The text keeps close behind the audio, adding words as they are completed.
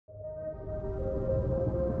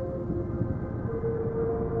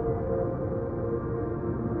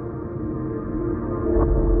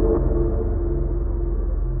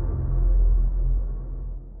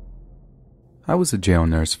I was a jail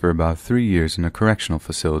nurse for about 3 years in a correctional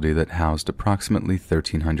facility that housed approximately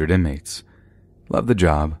 1,300 inmates. Loved the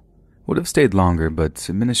job. Would have stayed longer, but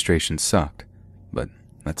administration sucked. But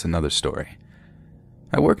that's another story.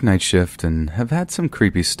 I work night shift and have had some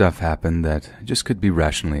creepy stuff happen that just could be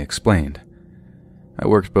rationally explained. I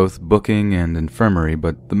worked both booking and infirmary,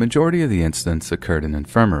 but the majority of the incidents occurred in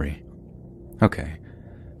infirmary. Okay,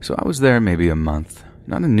 so I was there maybe a month,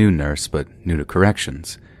 not a new nurse, but new to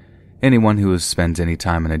corrections. Anyone who has spent any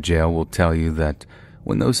time in a jail will tell you that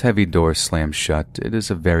when those heavy doors slam shut, it is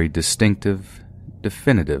a very distinctive,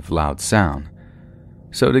 definitive, loud sound.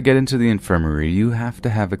 So to get into the infirmary, you have to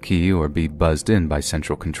have a key or be buzzed in by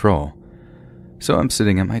central control. So I'm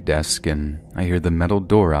sitting at my desk and I hear the metal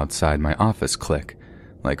door outside my office click,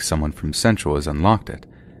 like someone from Central has unlocked it,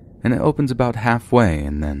 and it opens about halfway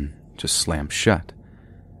and then just slams shut.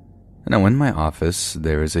 Now in my office,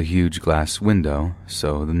 there is a huge glass window,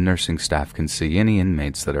 so the nursing staff can see any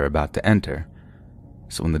inmates that are about to enter.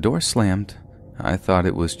 So when the door slammed, I thought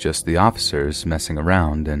it was just the officers messing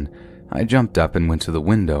around, and I jumped up and went to the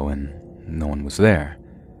window, and no one was there.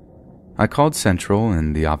 I called Central,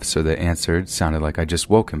 and the officer that answered sounded like I just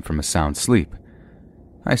woke him from a sound sleep.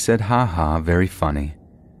 I said, "Ha ha, very funny."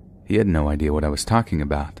 He had no idea what I was talking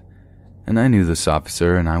about. And I knew this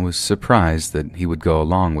officer, and I was surprised that he would go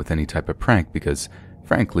along with any type of prank because,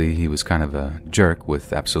 frankly, he was kind of a jerk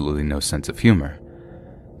with absolutely no sense of humor.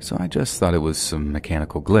 So I just thought it was some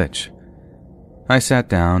mechanical glitch. I sat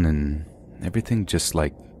down, and everything just,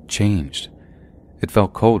 changed. It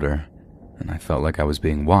felt colder, and I felt like I was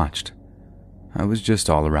being watched. I was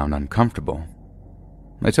just all around uncomfortable.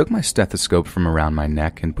 I took my stethoscope from around my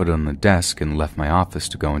neck and put it on the desk and left my office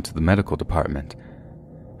to go into the medical department.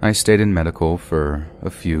 I stayed in medical for a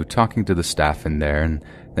few, talking to the staff in there, and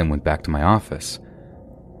then went back to my office.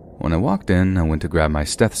 When I walked in, I went to grab my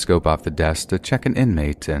stethoscope off the desk to check an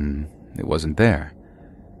inmate, and it wasn't there.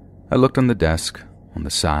 I looked on the desk, on the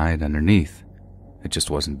side, underneath. It just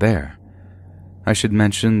wasn't there. I should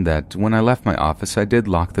mention that when I left my office, I did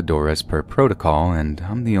lock the door as per protocol, and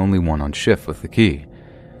I'm the only one on shift with the key.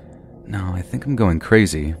 Now, I think I'm going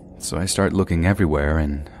crazy, so I start looking everywhere,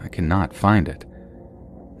 and I cannot find it.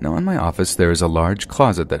 Now in my office there is a large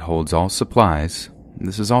closet that holds all supplies.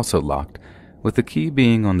 This is also locked, with the key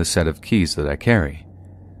being on the set of keys that I carry.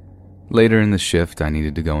 Later in the shift I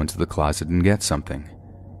needed to go into the closet and get something.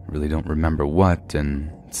 I really don't remember what,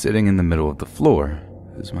 and sitting in the middle of the floor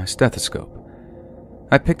is my stethoscope.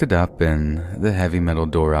 I picked it up and the heavy metal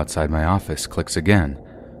door outside my office clicks again,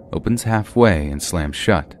 opens halfway and slams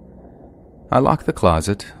shut. I locked the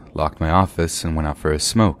closet, locked my office, and went out for a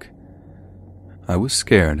smoke. I was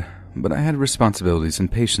scared, but I had responsibilities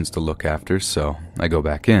and patients to look after, so I go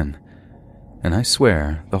back in. And I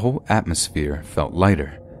swear, the whole atmosphere felt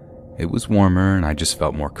lighter. It was warmer, and I just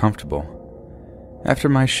felt more comfortable. After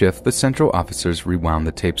my shift, the central officers rewound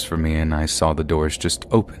the tapes for me, and I saw the doors just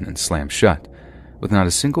open and slam shut, with not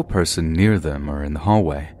a single person near them or in the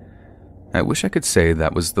hallway. I wish I could say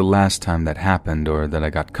that was the last time that happened or that I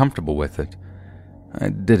got comfortable with it. I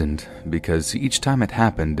didn't, because each time it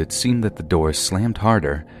happened, it seemed that the doors slammed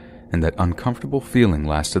harder, and that uncomfortable feeling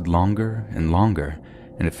lasted longer and longer,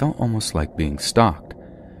 and it felt almost like being stalked.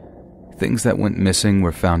 Things that went missing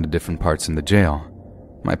were found at different parts in the jail.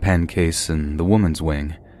 My pen case in the woman's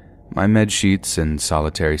wing, my med sheets in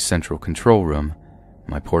solitary central control room,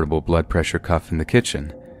 my portable blood pressure cuff in the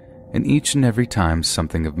kitchen, and each and every time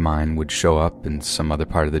something of mine would show up in some other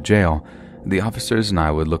part of the jail, the officers and I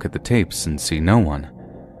would look at the tapes and see no one.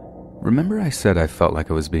 Remember I said I felt like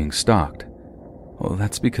I was being stalked? Well,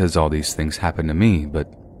 that's because all these things happened to me,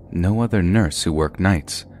 but no other nurse who worked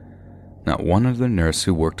nights. Not one other nurse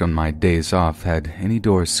who worked on my days off had any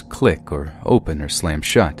doors click or open or slam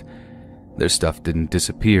shut. Their stuff didn't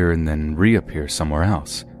disappear and then reappear somewhere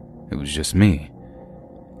else. It was just me.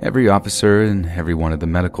 Every officer and every one of the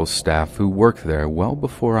medical staff who worked there well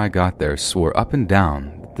before I got there swore up and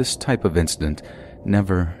down this type of incident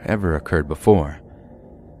never ever occurred before.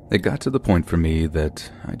 It got to the point for me that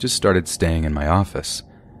I just started staying in my office.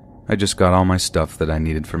 I just got all my stuff that I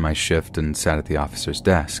needed for my shift and sat at the officer's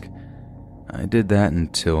desk. I did that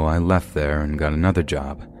until I left there and got another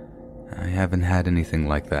job. I haven't had anything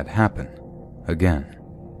like that happen again.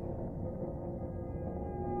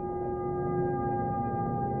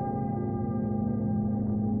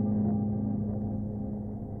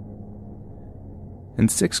 In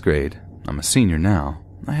 6th grade, I'm a senior now,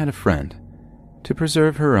 I had a friend. To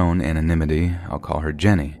preserve her own anonymity, I'll call her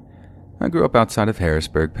Jenny. I grew up outside of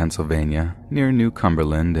Harrisburg, Pennsylvania, near New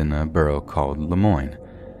Cumberland in a borough called Lemoyne.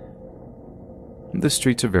 The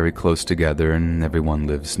streets are very close together and everyone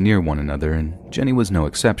lives near one another, and Jenny was no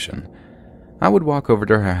exception. I would walk over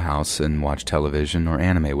to her house and watch television or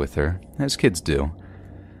anime with her, as kids do.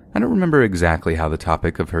 I don't remember exactly how the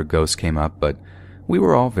topic of her ghost came up, but we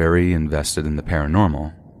were all very invested in the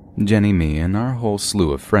paranormal. Jenny, me, and our whole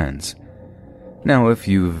slew of friends. Now, if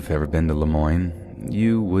you've ever been to Lemoyne,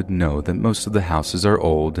 you would know that most of the houses are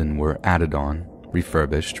old and were added on,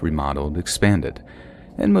 refurbished, remodeled, expanded,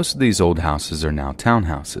 and most of these old houses are now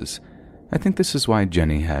townhouses. I think this is why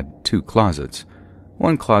Jenny had 2 closets.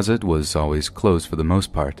 One closet was always closed for the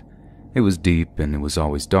most part. It was deep and it was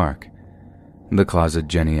always dark. The closet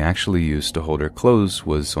Jenny actually used to hold her clothes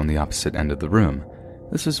was on the opposite end of the room.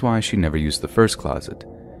 This is why she never used the first closet.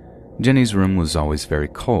 Jenny's room was always very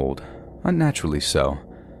cold, unnaturally so.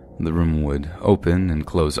 The room would open and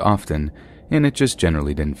close often, and it just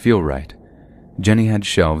generally didn't feel right. Jenny had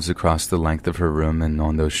shelves across the length of her room, and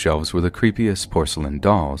on those shelves were the creepiest porcelain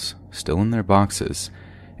dolls, still in their boxes,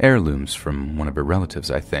 heirlooms from one of her relatives,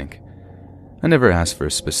 I think. I never asked for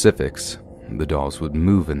specifics. The dolls would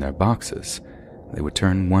move in their boxes. They would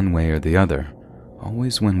turn one way or the other,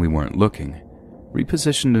 always when we weren't looking,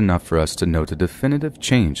 repositioned enough for us to note a definitive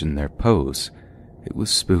change in their pose. It was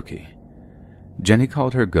spooky. Jenny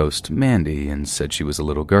called her ghost Mandy and said she was a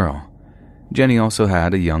little girl. Jenny also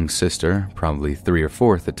had a young sister, probably 3 or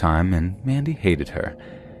 4 at the time, and Mandy hated her.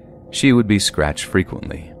 She would be scratched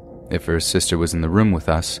frequently. If her sister was in the room with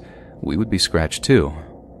us, we would be scratched too.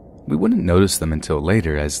 We wouldn't notice them until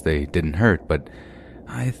later, as they didn't hurt, but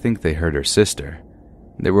I think they hurt her sister.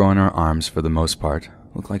 They were on our arms for the most part,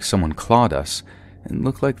 looked like someone clawed us, and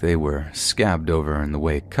looked like they were scabbed over in the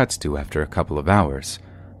way cuts do after a couple of hours.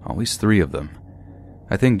 Always 3 of them.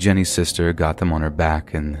 I think Jenny's sister got them on her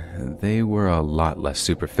back, and they were a lot less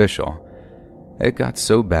superficial. It got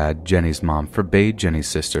so bad, Jenny's mom forbade Jenny's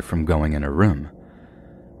sister from going in her room.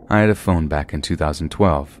 I had a phone back in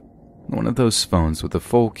 2012, one of those phones with a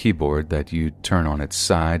full keyboard that you turn on its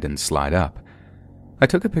side and slide up. I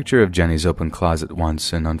took a picture of Jenny's open closet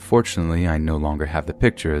once, and unfortunately I no longer have the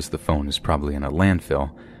picture as the phone is probably in a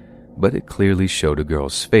landfill, but it clearly showed a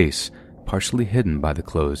girl's face, partially hidden by the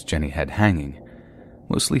clothes Jenny had hanging.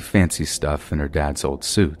 Mostly fancy stuff in her dad's old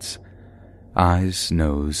suits. Eyes,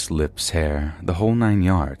 nose, lips, hair, the whole 9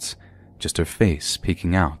 yards. Just her face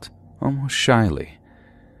peeking out, almost shyly.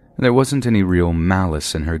 There wasn't any real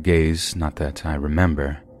malice in her gaze, not that I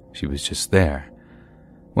remember. She was just there.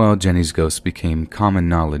 Well, Jenny's ghost became common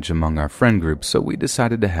knowledge among our friend group, so we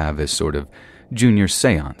decided to have a sort of junior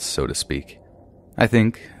seance, so to speak. I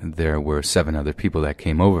think there were 7 other people that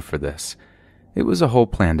came over for this. It was a whole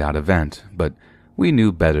planned out event, but we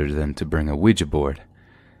knew better than to bring a Ouija board.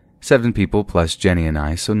 7 people plus Jenny and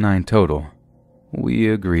I, so 9 total. We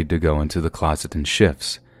agreed to go into the closet in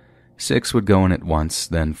shifts. 6 would go in at once,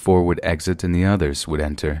 then 4 would exit and the others would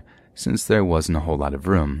enter, since there wasn't a whole lot of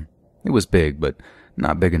room. It was big, but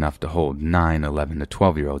not big enough to hold 9, 11 to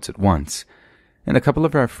 12-year-olds at once, and a couple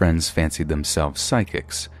of our friends fancied themselves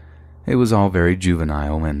psychics. It was all very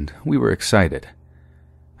juvenile, and we were excited.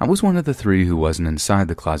 I was one of the 3 who wasn't inside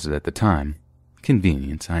the closet at the time.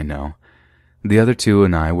 Convenient, I know. The other 2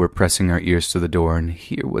 and I were pressing our ears to the door and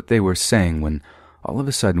hear what they were saying when all of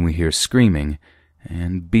a sudden we hear screaming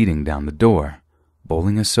and beating down the door,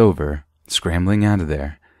 bowling us over, scrambling out of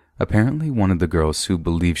there. Apparently one of the girls who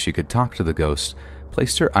believed she could talk to the ghost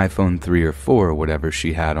placed her iPhone 3 or 4 or whatever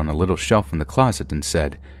she had on a little shelf in the closet and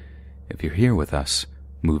said, "If you're here with us,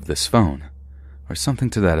 move this phone," or something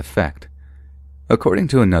to that effect. According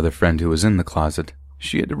to another friend who was in the closet,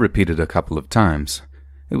 she had to repeat it a couple of times.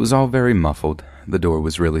 It was all very muffled, the door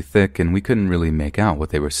was really thick, and we couldn't really make out what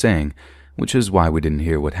they were saying, which is why we didn't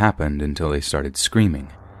hear what happened until they started screaming.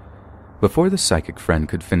 Before the psychic friend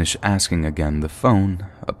could finish asking again, the phone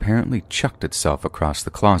apparently chucked itself across the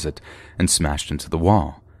closet and smashed into the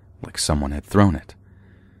wall, like someone had thrown it.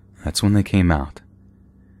 That's when they came out.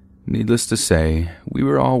 Needless to say, we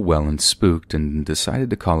were all well and spooked and decided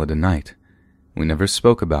to call it a night. We never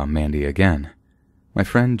spoke about Mandy again. My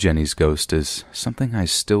friend Jenny's ghost is something I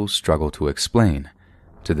still struggle to explain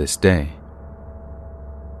to this day.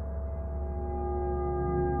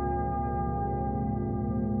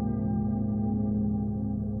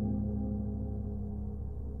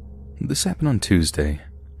 This happened on Tuesday.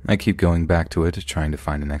 I keep going back to it, trying to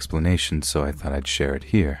find an explanation, so I thought I'd share it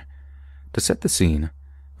here. To set the scene,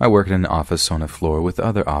 I work in an office on a floor with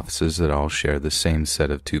other offices that all share the same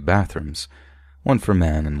set of 2 bathrooms, one for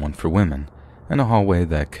men and one for women, and a hallway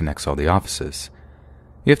that connects all the offices.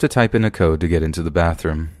 You have to type in a code to get into the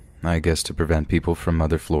bathroom, I guess to prevent people from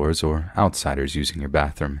other floors or outsiders using your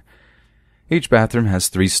bathroom. Each bathroom has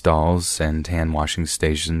 3 stalls and hand-washing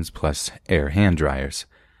stations plus air hand dryers.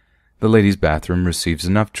 The ladies' bathroom receives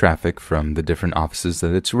enough traffic from the different offices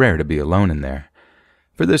that it's rare to be alone in there.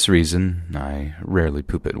 For this reason, I rarely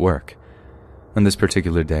poop at work. On this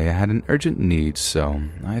particular day, I had an urgent need, so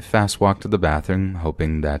I fast-walked to the bathroom,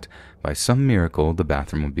 hoping that by some miracle the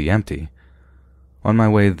bathroom would be empty. On my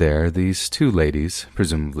way there, these 2 ladies,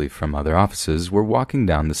 presumably from other offices, were walking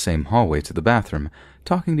down the same hallway to the bathroom,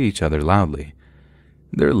 talking to each other loudly.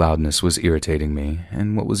 Their loudness was irritating me,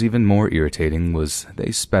 and what was even more irritating was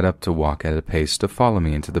they sped up to walk at a pace to follow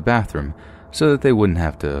me into the bathroom so that they wouldn't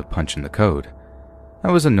have to punch in the code.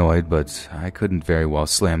 I was annoyed, but I couldn't very well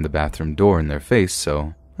slam the bathroom door in their face,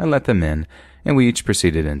 so I let them in, and we each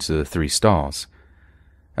proceeded into the 3 stalls.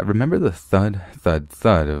 I remember the thud, thud,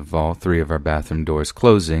 thud of all 3 of our bathroom doors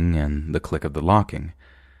closing and the click of the locking.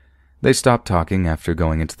 They stopped talking after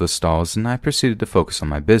going into the stalls, and I proceeded to focus on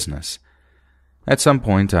my business. At some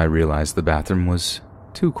point, I realized the bathroom was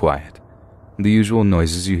too quiet. The usual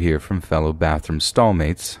noises you hear from fellow bathroom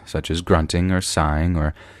stallmates, such as grunting or sighing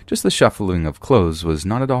or just the shuffling of clothes, was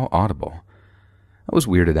not at all audible. I was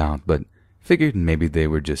weirded out, but figured maybe they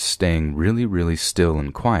were just staying really, really still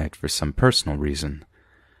and quiet for some personal reason.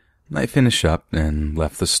 I finished up and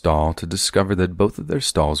left the stall to discover that both of their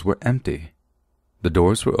stalls were empty. The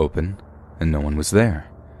doors were open, and no one was there.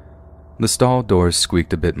 The stall doors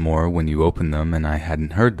squeaked a bit more when you opened them, and I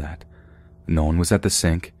hadn't heard that. No one was at the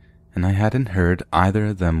sink, and I hadn't heard either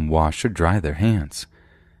of them wash or dry their hands.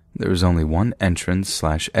 There was only one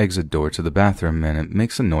entrance/exit door to the bathroom, and it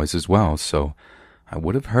makes a noise as well, so I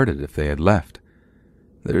would have heard it if they had left.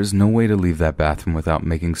 There's no way to leave that bathroom without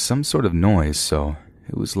making some sort of noise, so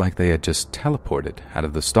it was like they had just teleported out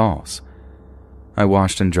of the stalls. I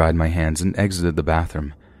washed and dried my hands and exited the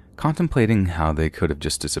bathroom, contemplating how they could have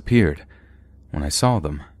just disappeared, when I saw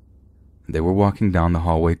them. They were walking down the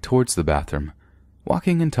hallway towards the bathroom,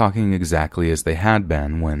 walking and talking exactly as they had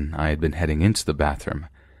been when I had been heading into the bathroom.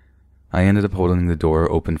 I ended up holding the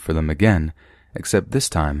door open for them again, except this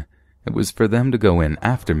time it was for them to go in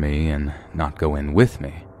after me and not go in with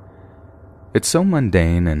me. It's so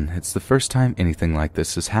mundane, and it's the first time anything like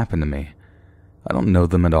this has happened to me. I don't know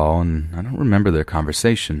them at all, and I don't remember their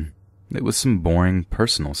conversation. It was some boring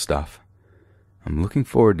personal stuff. I'm looking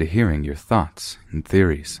forward to hearing your thoughts and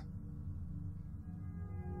theories.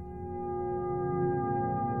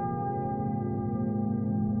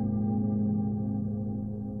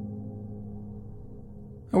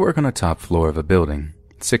 I work on a top floor of a building,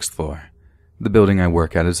 6th floor. The building I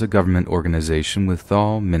work at is a government organization with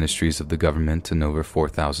all ministries of the government and over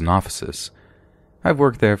 4,000 offices. I've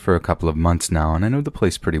worked there for a couple of months now, and I know the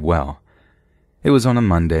place pretty well. It was on a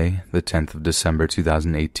Monday, the 10th of December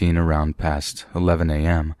 2018, around past 11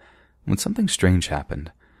 a.m., when something strange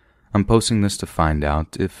happened. I'm posting this to find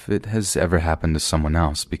out if it has ever happened to someone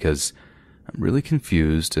else, because I'm really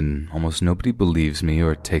confused and almost nobody believes me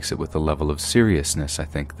or takes it with the level of seriousness I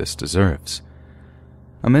think this deserves.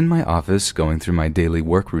 I'm in my office going through my daily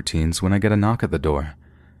work routines when I get a knock at the door.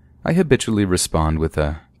 I habitually respond with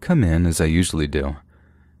a "come in" as I usually do.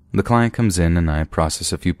 The client comes in and I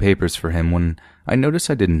process a few papers for him when I notice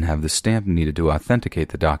I didn't have the stamp needed to authenticate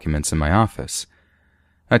the documents in my office.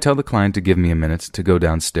 I tell the client to give me a minute to go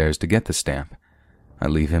downstairs to get the stamp. I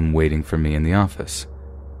leave him waiting for me in the office.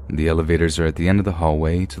 The elevators are at the end of the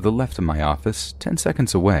hallway to the left of my office, 10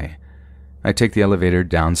 seconds away. I take the elevator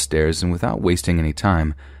downstairs, and without wasting any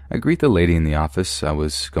time, I greet the lady in the office I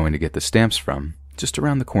was going to get the stamps from, just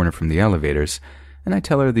around the corner from the elevators, and I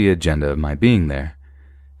tell her the agenda of my being there.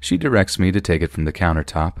 She directs me to take it from the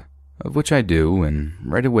countertop, of which I do, and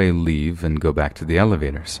right away leave and go back to the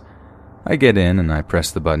elevators. I get in and I press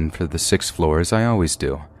the button for the 6th floor as I always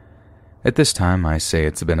do. At this time, I say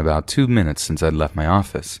it's been about 2 minutes since I'd left my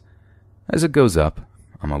office. As it goes up,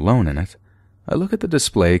 I'm alone in it. I look at the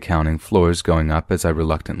display counting floors going up as I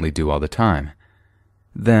reluctantly do all the time.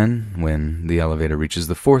 Then, when the elevator reaches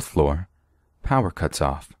the 4th floor, power cuts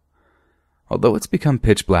off. Although it's become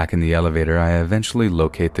pitch black in the elevator, I eventually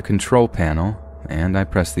locate the control panel, and I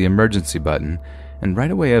press the emergency button, and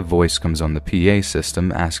right away a voice comes on the PA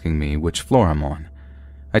system asking me which floor I'm on.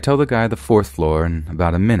 I tell the guy the 4th floor, and in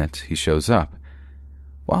about a minute he shows up.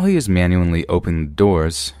 While he is manually opening the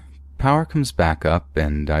doors, power comes back up,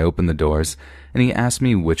 and I open the doors, and he asked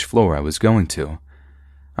me which floor I was going to.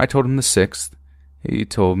 I told him the 6th. He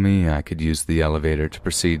told me I could use the elevator to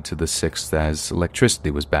proceed to the 6th as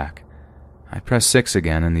electricity was back. I press 6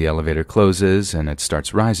 again, and the elevator closes, and it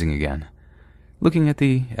starts rising again. Looking at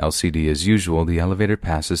the LCD as usual, the elevator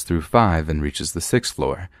passes through 5 and reaches the 6th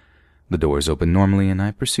floor. The doors open normally, and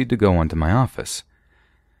I proceed to go on to my office.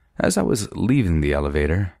 As I was leaving the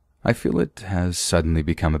elevator, I feel it has suddenly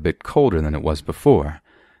become a bit colder than it was before,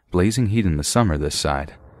 blazing heat in the summer this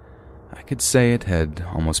side. I could say it had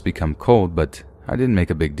almost become cold, but I didn't make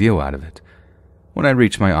a big deal out of it. When I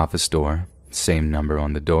reach my office door, same number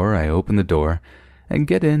on the door, I open the door and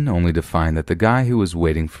get in only to find that the guy who was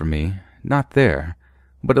waiting for me, not there,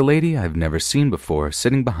 but a lady I've never seen before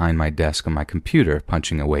sitting behind my desk on my computer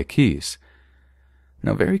punching away keys.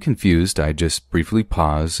 Now, very confused, I just briefly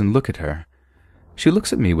pause and look at her. She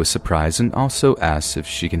looks at me with surprise and also asks if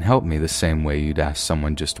she can help me the same way you'd ask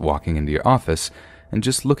someone just walking into your office and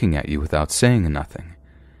just looking at you without saying nothing.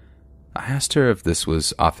 I asked her if this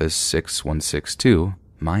was office 6162,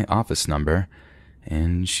 my office number,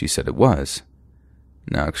 and she said it was.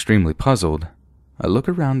 Now, extremely puzzled, I look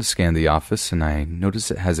around to scan the office and I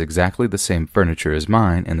notice it has exactly the same furniture as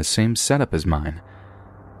mine and the same setup as mine.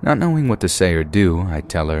 Not knowing what to say or do, I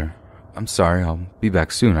tell her, "I'm sorry, I'll be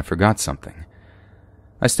back soon, I forgot something."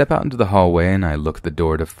 I step out into the hallway and I look at the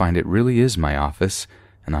door to find it really is my office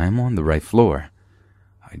and I am on the right floor.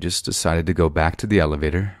 I just decided to go back to the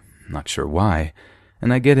elevator, not sure why,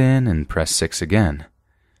 and I get in and press 6 again.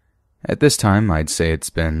 At this time, I'd say it's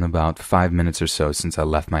been about 5 minutes or so since I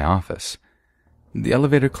left my office. The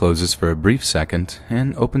elevator closes for a brief second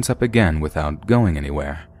and opens up again without going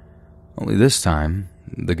anywhere. Only this time,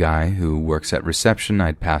 the guy who works at reception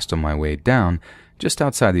I'd passed on my way down just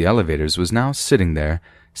outside the elevators was now sitting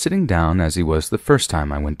down as he was the first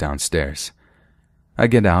time I went downstairs. I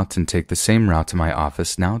get out and take the same route to my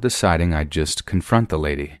office, now deciding I'd just confront the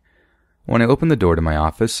lady. When I open the door to my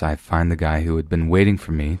office, I find the guy who had been waiting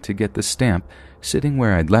for me to get the stamp sitting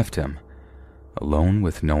where I'd left him, alone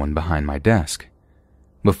with no one behind my desk.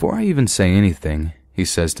 Before I even say anything, he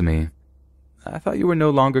says to me, "I thought you were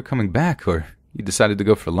no longer coming back, or you decided to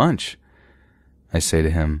go for lunch." I say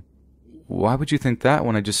to him, "Why would you think that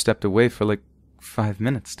when I just stepped away for like 5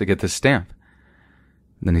 minutes to get the stamp?"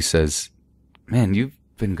 Then he says, "Man, you've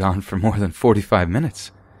been gone for more than 45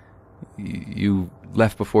 minutes. You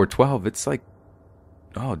left before 12. It's like,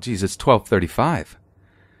 oh geez, it's 12:35.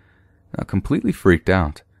 Now, completely freaked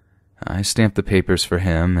out, I stamp the papers for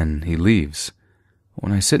him and he leaves.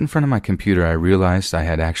 When I sit in front of my computer, I realized I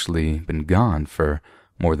had actually been gone for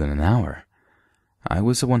more than an hour. I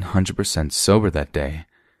was 100% sober that day.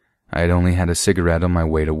 I had only had a cigarette on my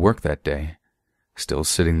way to work that day. Still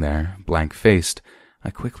sitting there, blank-faced, I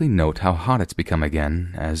quickly note how hot it's become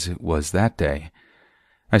again, as it was that day.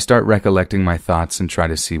 I start recollecting my thoughts and try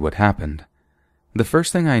to see what happened. The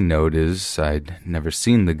first thing I note is I'd never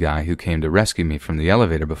seen the guy who came to rescue me from the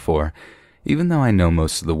elevator before, even though I know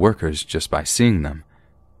most of the workers just by seeing them.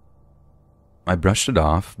 I brushed it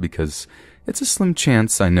off because it's a slim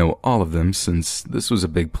chance I know all of them since this was a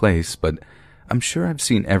big place, but I'm sure I've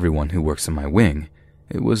seen everyone who works in my wing.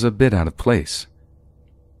 It was a bit out of place.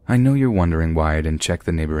 I know you're wondering why I didn't check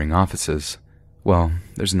the neighboring offices. Well,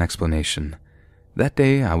 there's an explanation. That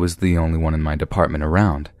day, I was the only one in my department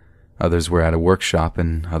around. Others were at a workshop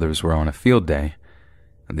and others were on a field day.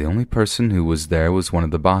 The only person who was there was one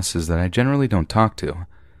of the bosses that I generally don't talk to.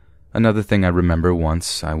 Another thing I remember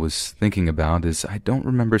once I was thinking about is I don't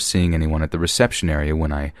remember seeing anyone at the reception area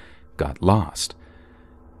when I got lost.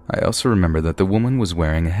 I also remember that the woman was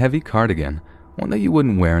wearing a heavy cardigan, one that you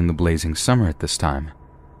wouldn't wear in the blazing summer at this time.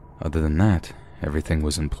 Other than that, everything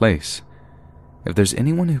was in place. If there's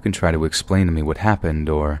anyone who can try to explain to me what happened,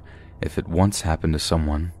 or if it once happened to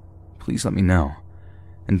someone, please let me know.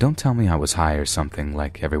 And don't tell me I was high or something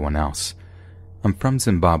like everyone else. I'm from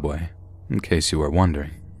Zimbabwe, in case you were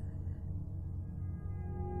wondering.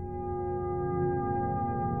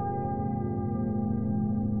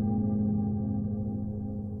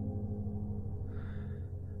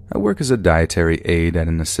 I work as a dietary aide at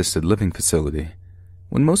an assisted living facility.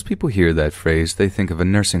 When most people hear that phrase, they think of a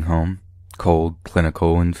nursing home, cold,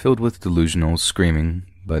 clinical, and filled with delusional screaming,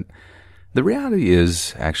 but the reality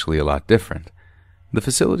is actually a lot different. The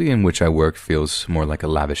facility in which I work feels more like a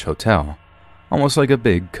lavish hotel, almost like a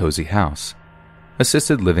big, cozy house.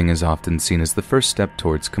 Assisted living is often seen as the first step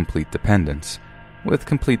towards complete dependence, with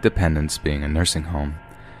complete dependence being a nursing home,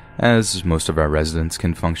 as most of our residents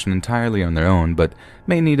can function entirely on their own but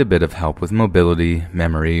may need a bit of help with mobility,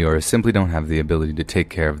 memory, or simply don't have the ability to take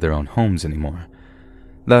care of their own homes anymore.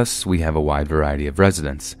 Thus, we have a wide variety of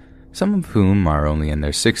residents, some of whom are only in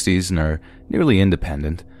their 60s and are nearly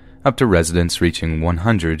independent, up to residents reaching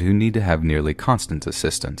 100 who need to have nearly constant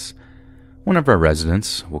assistance. One of our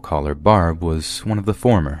residents, we'll call her Barb, was one of the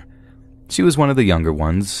former. She was one of the younger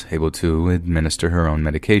ones, able to administer her own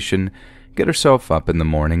medication, get herself up in the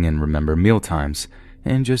morning and remember meal times,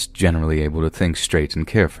 and just generally able to think straight and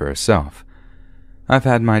care for herself. I've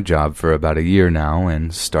had my job for about a year now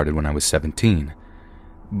and started when I was 17.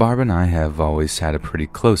 Barb and I have always had a pretty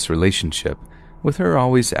close relationship, with her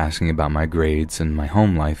always asking about my grades and my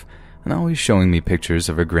home life and always showing me pictures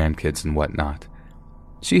of her grandkids and whatnot.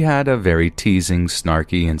 She had a very teasing,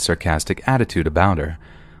 snarky, and sarcastic attitude about her,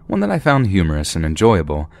 one that I found humorous and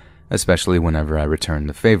enjoyable, especially whenever I returned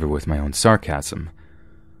the favor with my own sarcasm.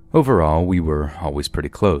 Overall, we were always pretty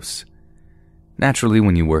close. Naturally,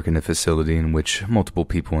 when you work in a facility in which multiple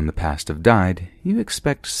people in the past have died, you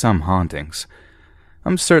expect some hauntings.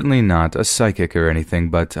 I'm certainly not a psychic or anything,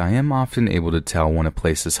 but I am often able to tell when a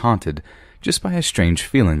place is haunted just by a strange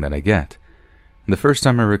feeling that I get. The first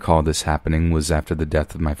time I recall this happening was after the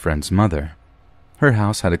death of my friend's mother. Her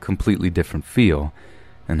house had a completely different feel,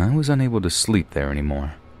 and I was unable to sleep there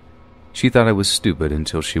anymore. She thought I was stupid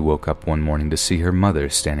until she woke up one morning to see her mother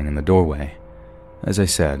standing in the doorway. As I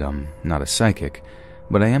said, I'm not a psychic,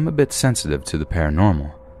 but I am a bit sensitive to the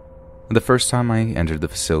paranormal. The first time I entered the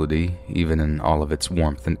facility, even in all of its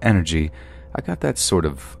warmth and energy, I got that sort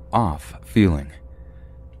of off feeling.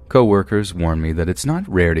 Co-workers warned me that it's not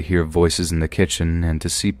rare to hear voices in the kitchen and to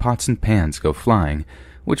see pots and pans go flying,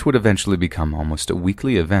 which would eventually become almost a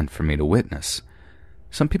weekly event for me to witness.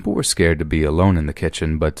 Some people were scared to be alone in the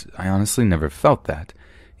kitchen, but I honestly never felt that.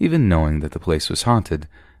 Even knowing that the place was haunted,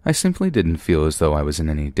 I simply didn't feel as though I was in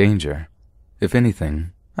any danger. If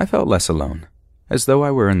anything, I felt less alone, as though I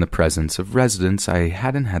were in the presence of residents I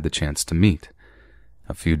hadn't had the chance to meet.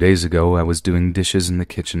 A few days ago, I was doing dishes in the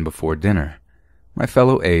kitchen before dinner. My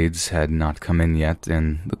fellow aides had not come in yet,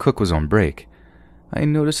 and the cook was on break. I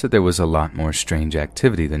noticed that there was a lot more strange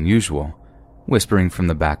activity than usual. Whispering from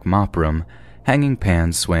the back mop room, hanging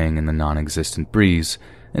pans swaying in the non-existent breeze,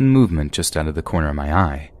 and movement just out of the corner of my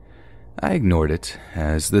eye. I ignored it,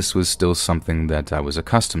 as this was still something that I was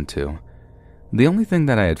accustomed to. The only thing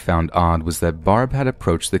that I had found odd was that Barb had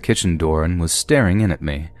approached the kitchen door and was staring in at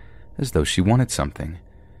me, as though she wanted something.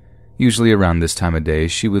 Usually around this time of day,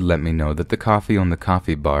 she would let me know that the coffee on the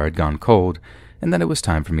coffee bar had gone cold and that it was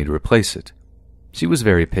time for me to replace it. She was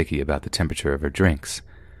very picky about the temperature of her drinks.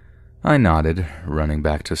 I nodded, running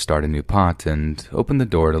back to start a new pot, and opened the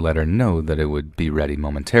door to let her know that it would be ready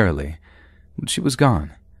momentarily. But she was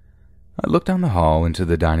gone. I looked down the hall into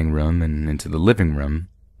the dining room and into the living room,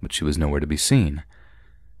 but she was nowhere to be seen.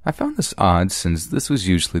 I found this odd, since this was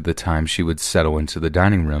usually the time she would settle into the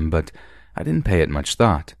dining room, but I didn't pay it much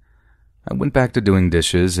thought. I went back to doing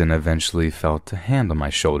dishes and eventually felt a hand on my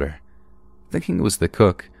shoulder. Thinking it was the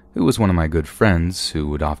cook, who was one of my good friends who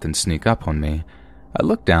would often sneak up on me, I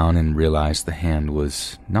looked down and realized the hand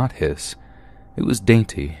was not his. It was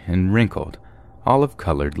dainty and wrinkled,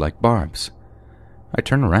 olive-colored like Barb's. I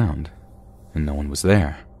turned around, and no one was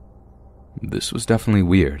there. This was definitely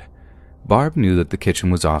weird. Barb knew that the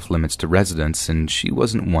kitchen was off limits to residents, and she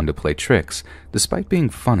wasn't one to play tricks, despite being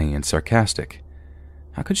funny and sarcastic.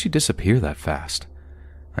 How could she disappear that fast?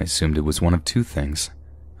 I assumed it was one of two things,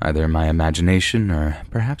 either my imagination or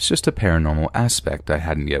perhaps just a paranormal aspect I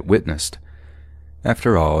hadn't yet witnessed.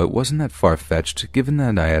 After all, it wasn't that far-fetched, given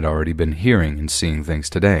that I had already been hearing and seeing things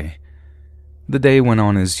today. The day went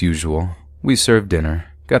on as usual. We served dinner,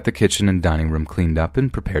 got the kitchen and dining room cleaned up,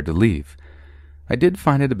 and prepared to leave. I did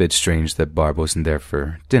find it a bit strange that Barb wasn't there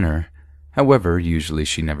for dinner. However, usually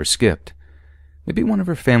she never skipped. Maybe one of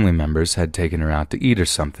her family members had taken her out to eat or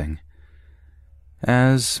something.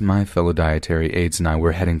 As my fellow dietary aides and I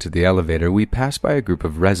were heading to the elevator, we passed by a group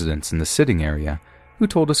of residents in the sitting area who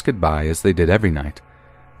told us goodbye as they did every night.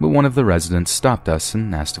 But one of the residents stopped us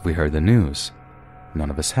and asked if we heard the news. None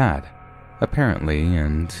of us had, apparently,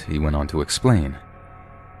 and he went on to explain.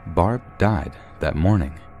 Barb died that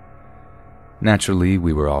morning. Naturally,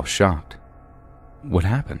 we were all shocked. What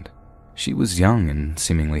happened? She was young and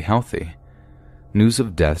seemingly healthy. News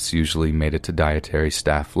of deaths usually made it to dietary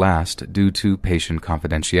staff last due to patient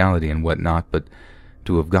confidentiality and whatnot, but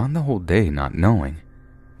to have gone the whole day not knowing.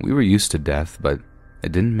 We were used to death, but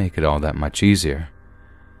it didn't make it all that much easier.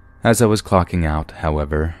 As I was clocking out,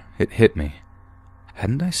 however, it hit me.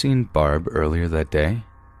 Hadn't I seen Barb earlier that day?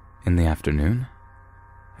 In the afternoon?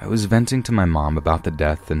 I was venting to my mom about the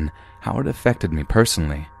death and how it affected me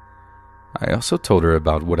personally. I also told her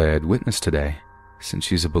about what I had witnessed today, since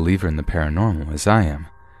she's a believer in the paranormal as I am.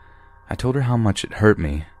 I told her how much it hurt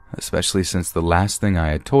me, especially since the last thing I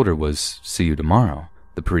had told her was, "See you tomorrow,"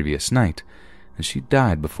 the previous night, and she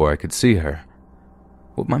died before I could see her.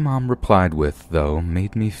 What my mom replied with, though,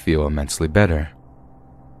 made me feel immensely better.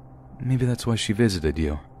 Maybe that's why she visited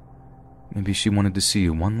you. Maybe she wanted to see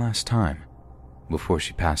you one last time, before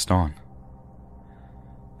she passed on.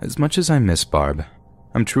 As much as I miss Barb,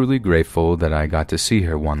 I'm truly grateful that I got to see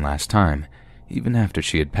her one last time, even after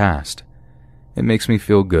she had passed. It makes me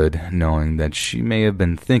feel good knowing that she may have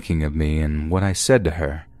been thinking of me and what I said to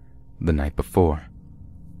her the night before.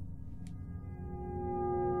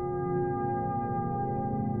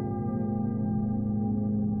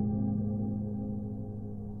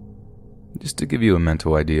 Just to give you a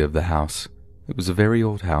mental idea of the house, it was a very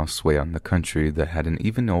old house way out in the country that had an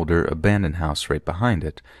even older abandoned house right behind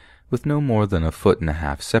it, with no more than 1.5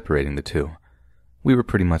 feet separating the two. We were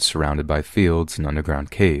pretty much surrounded by fields and underground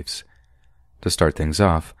caves. To start things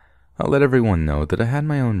off, I'll let everyone know that I had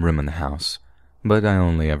my own room in the house, but I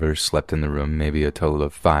only ever slept in the room maybe a total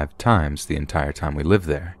of 5 times the entire time we lived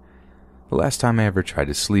there. The last time I ever tried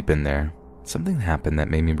to sleep in there, something happened that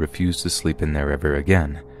made me refuse to sleep in there ever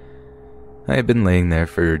again. I had been laying there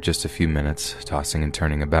for just a few minutes, tossing and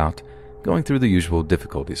turning about, going through the usual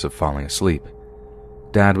difficulties of falling asleep.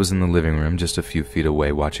 Dad was in the living room just a few feet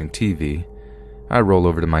away watching TV. I roll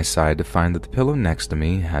over to my side to find that the pillow next to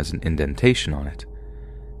me has an indentation on it.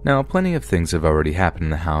 Now, plenty of things have already happened in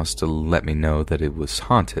the house to let me know that it was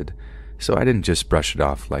haunted, so I didn't just brush it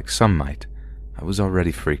off like some might. I was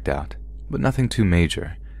already freaked out, but nothing too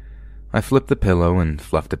major. I flipped the pillow and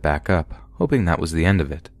fluffed it back up, hoping that was the end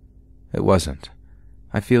of it. It wasn't.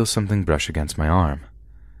 I feel something brush against my arm.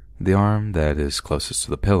 The arm that is closest to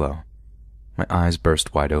the pillow. My eyes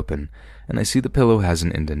burst wide open, and I see the pillow has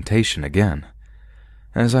an indentation again.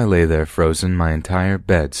 As I lay there frozen, my entire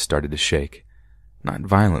bed started to shake. Not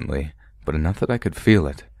violently, but enough that I could feel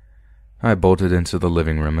it. I bolted into the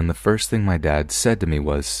living room, and the first thing my dad said to me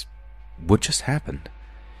was, "What just happened?"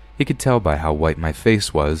 He could tell by how white my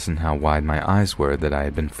face was and how wide my eyes were that I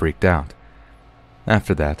had been freaked out.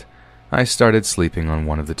 After that, I started sleeping on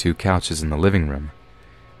one of the 2 couches in the living room.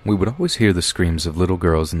 We would always hear the screams of little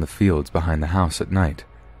girls in the fields behind the house at night,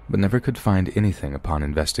 but never could find anything upon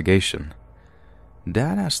investigation.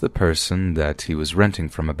 Dad asked the person that he was renting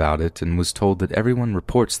from about it and was told that everyone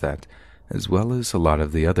reports that, as well as a lot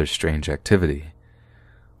of the other strange activity.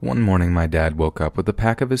 One morning my dad woke up with a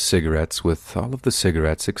pack of his cigarettes with all of the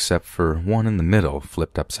cigarettes except for one in the middle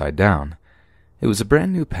flipped upside down. It was a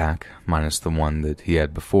brand new pack, minus the one that he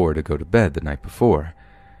had before to go to bed the night before.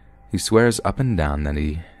 He swears up and down that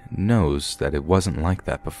he knows that it wasn't like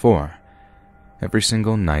that before. Every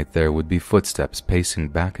single night there would be footsteps pacing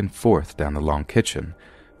back and forth down the long kitchen,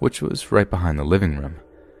 which was right behind the living room.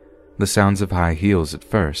 The sounds of high heels at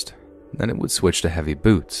first, then it would switch to heavy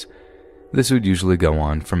boots. This would usually go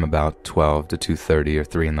on from about 12 to 2:30 or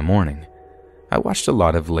 3 in the morning. I watched a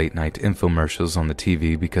lot of late-night infomercials on the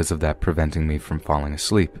TV because of that preventing me from falling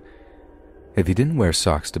asleep. If you didn't wear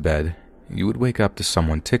socks to bed, you would wake up to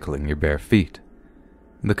someone tickling your bare feet.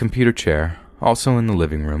 The computer chair, also in the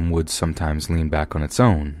living room, would sometimes lean back on its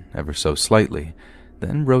own, ever so slightly,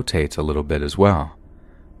 then rotate a little bit as well.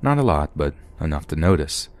 Not a lot, but enough to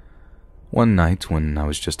notice. One night, when I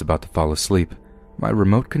was just about to fall asleep, my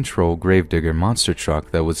remote control gravedigger monster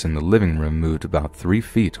truck that was in the living room moved about 3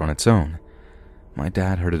 feet on its own. My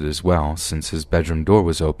dad heard it as well, since his bedroom door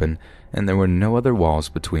was open and there were no other walls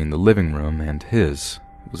between the living room and his.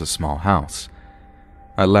 It was a small house.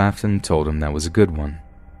 I laughed and told him that was a good one.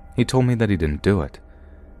 He told me that he didn't do it.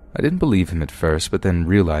 I didn't believe him at first, but then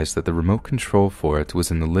realized that the remote control for it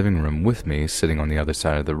was in the living room with me, sitting on the other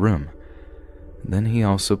side of the room. Then he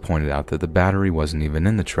also pointed out that the battery wasn't even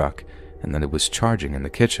in the truck and that it was charging in the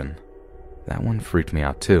kitchen. That one freaked me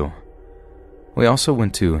out too. We also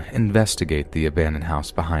went to investigate the abandoned house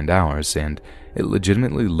behind ours, and it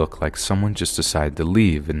legitimately looked like someone just decided to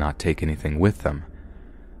leave and not take anything with them.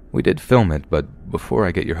 We did film it, but before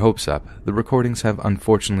I get your hopes up, the recordings have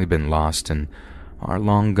unfortunately been lost and are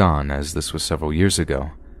long gone, as this was several years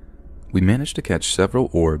ago. We managed to catch several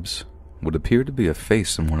orbs, what appeared to be a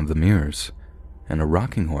face in one of the mirrors, and a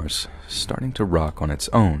rocking horse starting to rock on its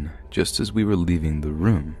own just as we were leaving the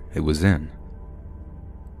room it was in.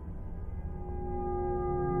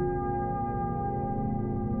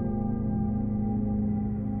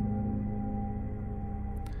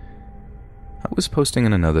 I was posting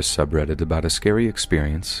in another subreddit about a scary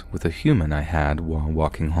experience with a human I had while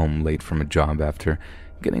walking home late from a job after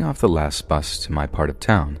getting off the last bus to my part of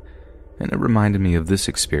town, and it reminded me of this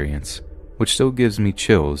experience, which still gives me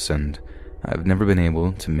chills, and I've never been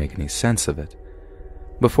able to make any sense of it.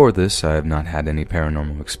 Before this, I have not had any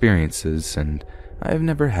paranormal experiences, and I have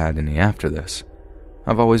never had any after this.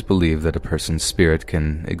 I've always believed that a person's spirit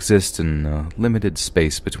can exist in a limited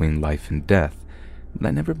space between life and death, but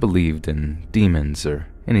I never believed in demons or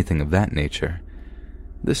anything of that nature.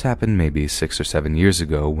 This happened maybe 6 or 7 years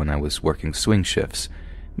ago when I was working swing shifts,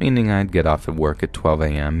 meaning I'd get off at work at 12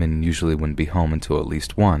 a.m. and usually wouldn't be home until at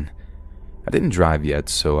least 1. I didn't drive yet,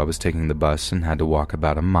 so I was taking the bus and had to walk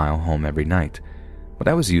about a mile home every night. But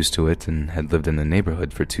I was used to it and had lived in the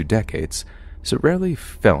neighborhood for 2 decades, so rarely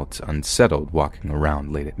felt unsettled walking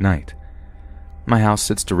around late at night. My house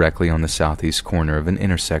sits directly on the southeast corner of an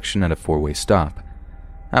intersection at a 4-way stop.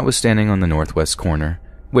 I was standing on the northwest corner,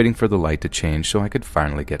 waiting for the light to change so I could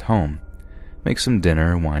finally get home, make some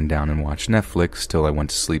dinner, wind down and watch Netflix till I went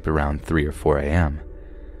to sleep around 3 or 4 a.m.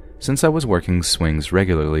 Since I was working swings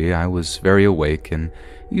regularly, I was very awake and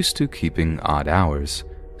used to keeping odd hours,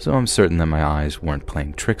 so I'm certain that my eyes weren't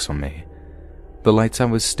playing tricks on me. The lights I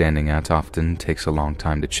was standing at often takes a long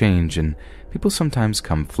time to change, and people sometimes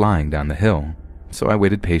come flying down the hill, so I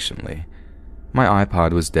waited patiently. My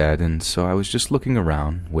iPod was dead, and so I was just looking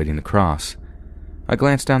around, waiting to cross. I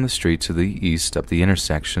glanced down the street to the east up the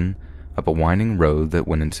intersection, up a winding road that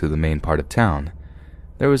went into the main part of town.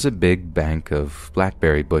 There was a big bank of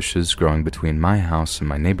blackberry bushes growing between my house and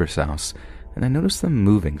my neighbor's house, and I noticed them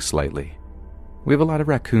moving slightly. We have a lot of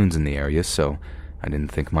raccoons in the area, so I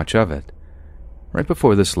didn't think much of it. Right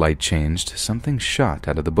before this light changed, something shot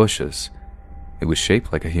out of the bushes. It was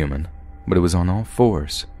shaped like a human, but it was on all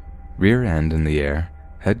fours, rear end in the air,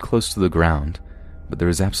 head close to the ground, but there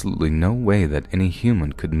was absolutely no way that any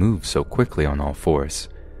human could move so quickly on all fours.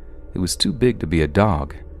 It was too big to be a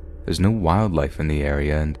dog. There's no wildlife in the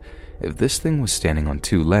area, and if this thing was standing on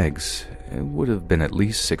 2 legs, it would have been at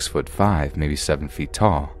least 6'5", maybe 7 feet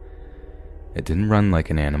tall. It didn't run like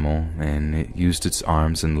an animal, and it used its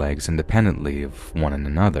arms and legs independently of one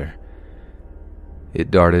another.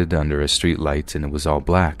 It darted under a street light, and it was all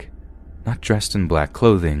black. Not dressed in black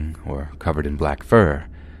clothing or covered in black fur,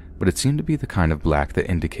 but it seemed to be the kind of black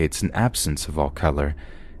that indicates an absence of all color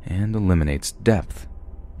and eliminates depth,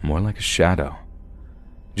 more like a shadow.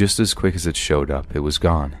 Just as quick as it showed up, it was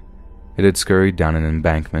gone. It had scurried down an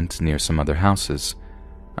embankment near some other houses.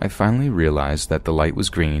 I finally realized that the light was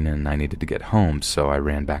green and I needed to get home, so I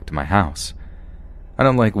ran back to my house. I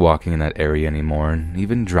don't like walking in that area anymore, and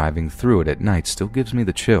even driving through it at night still gives me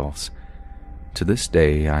the chills. To this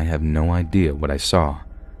day, I have no idea what I saw.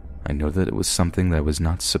 I know that it was something that I was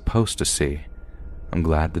not supposed to see. I'm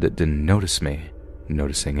glad that it didn't notice me,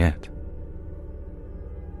 noticing it.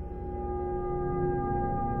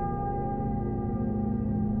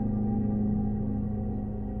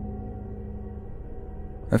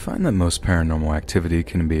 I find that most paranormal activity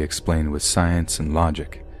can be explained with science and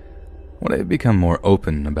logic. What I've become more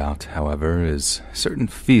open about, however, is certain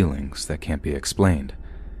feelings that can't be explained.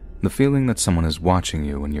 The feeling that someone is watching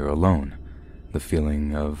you when you're alone. The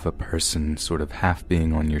feeling of a person sort of half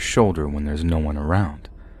being on your shoulder when there's no one around.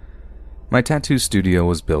 My tattoo studio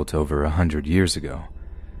was built over 100 years ago.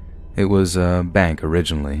 It was a bank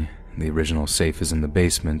originally. The original safe is in the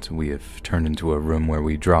basement. We have turned into a room where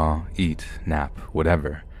we draw, eat, nap,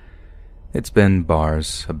 whatever. It's been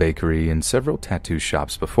bars, a bakery, and several tattoo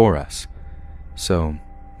shops before us. So,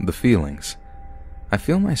 the feelings. I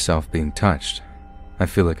feel myself being touched. I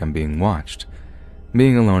feel like I'm being watched.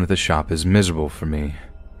 Being alone at the shop is miserable for me.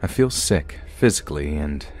 I feel sick, physically,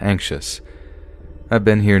 and anxious. I've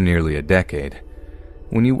been here nearly a decade.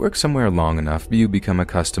 When you work somewhere long enough, you become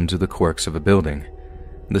accustomed to the quirks of a building.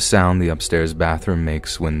 The sound the upstairs bathroom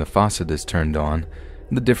makes when the faucet is turned on,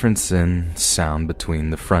 the difference in sound between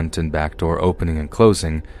the front and back door opening and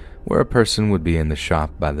closing, where a person would be in the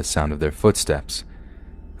shop by the sound of their footsteps.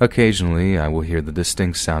 Occasionally, I will hear the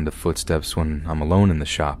distinct sound of footsteps when I'm alone in the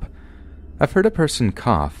shop. I've heard a person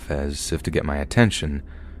cough as if to get my attention,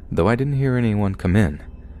 though I didn't hear anyone come in.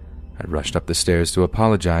 I rushed up the stairs to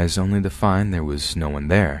apologize, only to find there was no one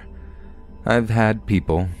there. I've had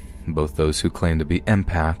people, both those who claim to be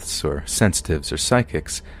empaths or sensitives or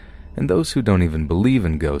psychics, and those who don't even believe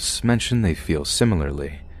in ghosts, mention they feel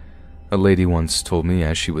similarly. A lady once told me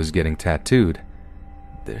as she was getting tattooed,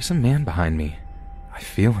 "There's a man behind me. I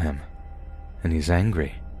feel him, and he's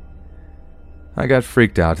angry." I got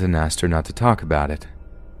freaked out and asked her not to talk about it.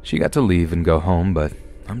 She got to leave and go home, but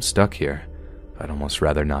I'm stuck here. I'd almost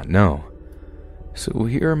rather not know. So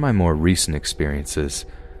here are my more recent experiences,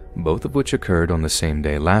 both of which occurred on the same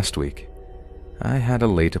day last week. I had a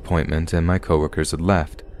late appointment and my coworkers had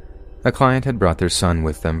left. A client had brought their son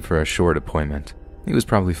with them for a short appointment. He was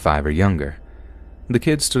probably 5 or younger. The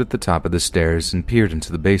kid stood at the top of the stairs and peered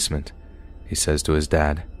into the basement. He says to his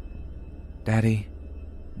dad, "Daddy,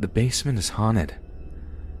 the basement is haunted."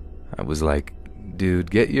 I was like,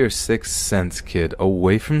 "Dude, get your sixth sense kid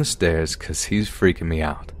away from the stairs, 'cause he's freaking me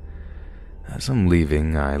out." As I'm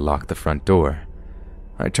leaving, I lock the front door.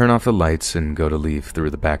 I turn off the lights and go to leave through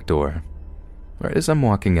the back door. Right as I'm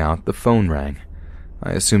walking out, the phone rang.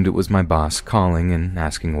 I assumed it was my boss calling and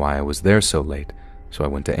asking why I was there so late, so I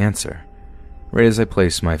went to answer. Right as I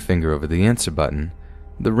place my finger over the answer button,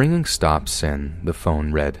 the ringing stops and the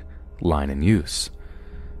phone read, "Line in use."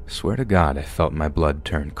 Swear to God, I felt my blood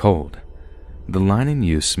turn cold. The line in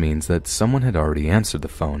use means that someone had already answered the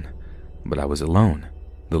phone, but I was alone.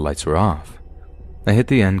 The lights were off. I hit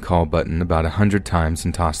the end call button about 100 times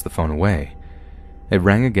and tossed the phone away. It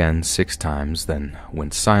rang again 6 times, then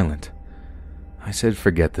went silent. I said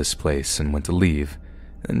forget this place and went to leave,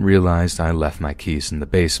 and realized I left my keys in the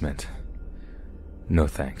basement. No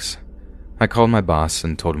thanks. I called my boss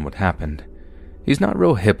and told him what happened. He's not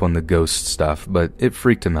real hip on the ghost stuff, but it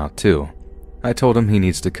freaked him out too. I told him he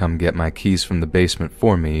needs to come get my keys from the basement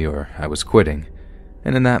for me or I was quitting,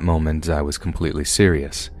 and in that moment I was completely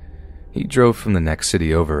serious. He drove from the next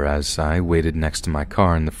city over as I waited next to my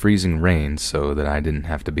car in the freezing rain so that I didn't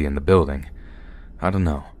have to be in the building. I don't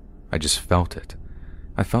know, I just felt it.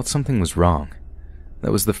 I felt something was wrong.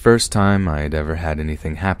 That was the first time I had ever had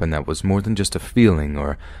anything happen that was more than just a feeling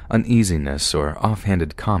or uneasiness or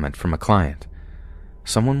offhanded comment from a client.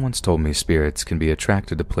 Someone once told me spirits can be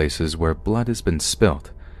attracted to places where blood has been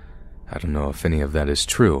spilt. I don't know if any of that is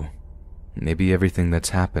true. Maybe everything that's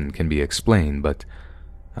happened can be explained, but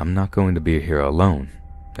I'm not going to be here alone,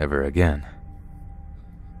 ever again.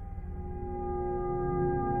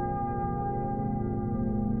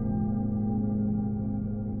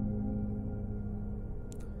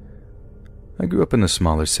 I grew up in a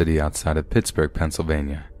smaller city outside of Pittsburgh,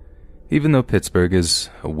 Pennsylvania. Even though Pittsburgh is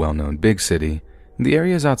a well-known big city, the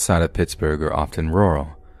areas outside of Pittsburgh are often rural.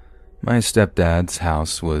 My stepdad's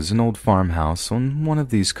house was an old farmhouse on one of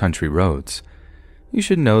these country roads. You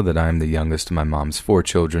should know that I am the youngest of my mom's 4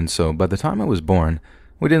 children, so by the time I was born,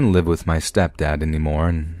 we didn't live with my stepdad anymore,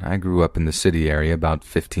 and I grew up in the city area about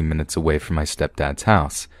 15 minutes away from my stepdad's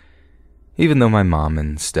house. Even though my mom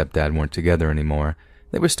and stepdad weren't together anymore,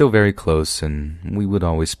 they were still very close, and we would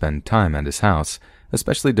always spend time at his house,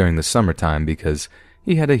 especially during the summertime because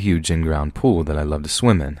he had a huge in-ground pool that I loved to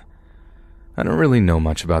swim in. I don't really know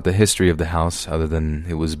much about the history of the house other than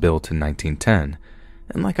it was built in 1910,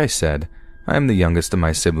 and like I said, I am the youngest of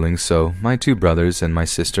my siblings, so my 2 brothers and my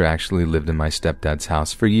sister actually lived in my stepdad's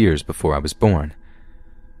house for years before I was born.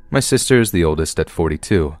 My sister is the oldest at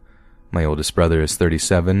 42, my oldest brother is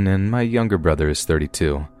 37, and my younger brother is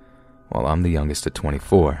 32, while I'm the youngest at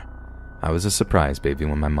 24. I was a surprise baby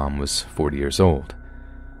when my mom was 40 years old.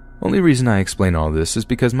 Only reason I explain all this is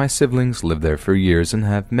because my siblings lived there for years and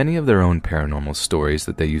have many of their own paranormal stories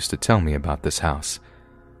that they used to tell me about this house.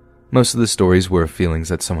 Most of the stories were feelings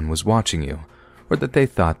that someone was watching you, or that they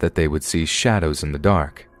thought that they would see shadows in the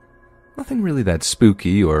dark. Nothing really that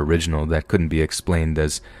spooky or original that couldn't be explained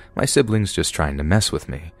as my siblings just trying to mess with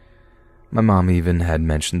me. My mom even had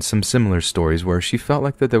mentioned some similar stories where she felt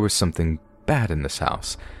like that there was something bad in this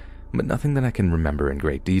house, but nothing that I can remember in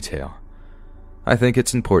great detail. I think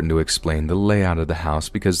it's important to explain the layout of the house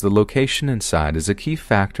because the location inside is a key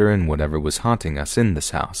factor in whatever was haunting us in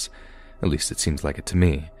this house. At least it seems like it to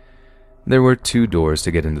me. There were 2 doors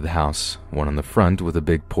to get into the house, one on the front with a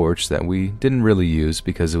big porch that we didn't really use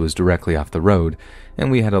because it was directly off the road, and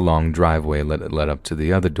we had a long driveway that led up to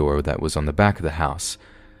the other door that was on the back of the house.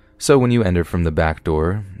 So when you enter from the back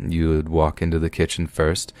door, you would walk into the kitchen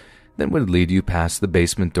first, then would lead you past the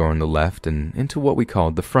basement door on the left and into what we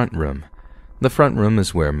called the front room. The front room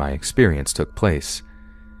is where my experience took place.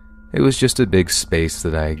 It was just a big space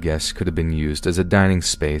that I guess could have been used as a dining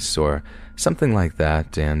space or something like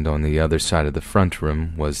that, and on the other side of the front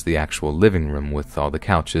room was the actual living room with all the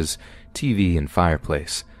couches, TV, and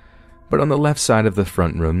fireplace. But on the left side of the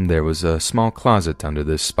front room there was a small closet under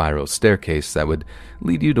this spiral staircase that would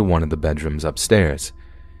lead you to one of the bedrooms upstairs.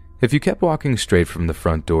 If you kept walking straight from the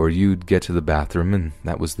front door, you'd get to the bathroom, and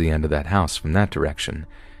that was the end of that house from that direction.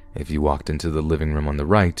 If you walked into the living room on the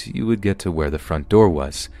right, you would get to where the front door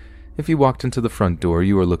was. If you walked into the front door,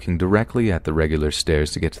 you were looking directly at the regular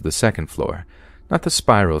stairs to get to the second floor, not the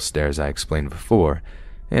spiral stairs I explained before,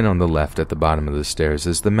 and on the left at the bottom of the stairs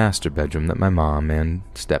is the master bedroom that my mom and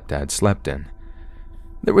stepdad slept in.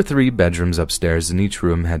 There were 3 bedrooms upstairs, and each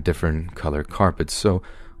room had different color carpets, so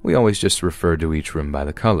we always just referred to each room by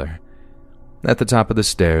the color. At the top of the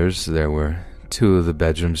stairs, there were 2 of the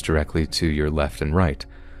bedrooms directly to your left and right.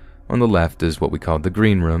 On the left is what we called the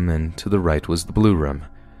green room, and to the right was the blue room.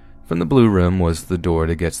 From the blue room was the door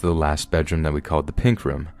to get to the last bedroom that we called the pink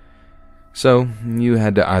room. So, you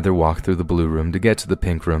had to either walk through the blue room to get to the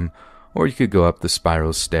pink room, or you could go up the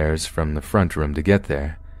spiral stairs from the front room to get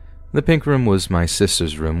there. The pink room was my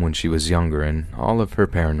sister's room when she was younger, and all of her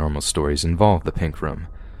paranormal stories involved the pink room.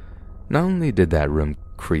 Not only did that room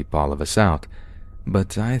creep all of us out,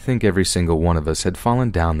 But I think every single one of us had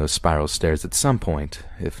fallen down those spiral stairs at some point,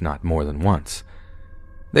 if not more than once.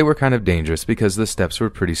 They were kind of dangerous because the steps were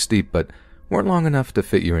pretty steep, but weren't long enough to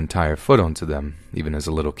fit your entire foot onto them, even as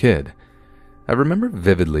a little kid. I remember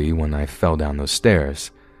vividly when I fell down those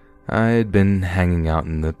stairs. I had been hanging out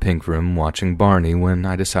in the pink room watching Barney when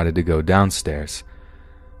I decided to go downstairs.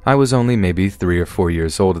 I was only maybe 3 or 4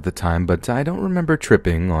 years old at the time, but I don't remember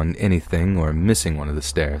tripping on anything or missing one of the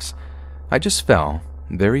stairs. I just fell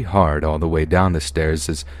very hard all the way down the stairs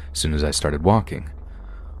as soon as I started walking,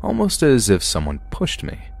 almost as if someone pushed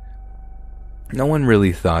me. No one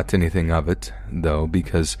really thought anything of it, though,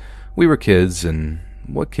 because we were kids, and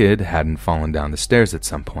what kid hadn't fallen down the stairs at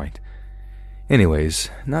some point? Anyways,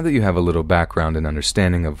 now that you have a little background and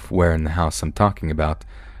understanding of where in the house I'm talking about,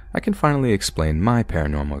 I can finally explain my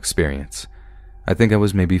paranormal experience. I think I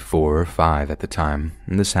was maybe 4 or 5 at the time,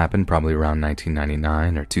 and this happened probably around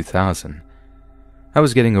 1999 or 2000. I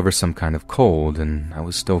was getting over some kind of cold, and I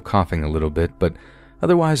was still coughing a little bit, but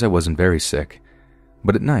otherwise I wasn't very sick.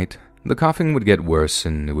 But at night, the coughing would get worse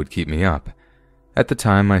and it would keep me up. At the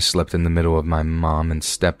time, I slept in the middle of my mom and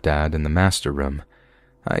stepdad in the master room.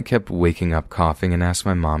 I kept waking up coughing and asked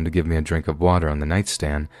my mom to give me a drink of water on the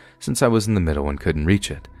nightstand since I was in the middle and couldn't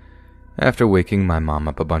reach it. After waking my mom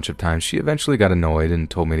up a bunch of times, she eventually got annoyed and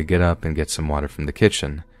told me to get up and get some water from the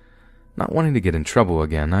kitchen. Not wanting to get in trouble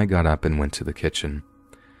again, I got up and went to the kitchen.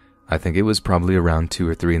 I think it was probably around 2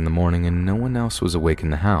 or 3 in the morning and no one else was awake in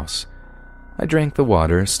the house. I drank the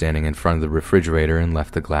water standing in front of the refrigerator and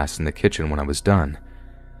left the glass in the kitchen when I was done.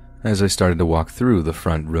 As I started to walk through the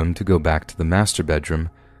front room to go back to the master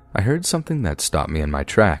bedroom, I heard something that stopped me in my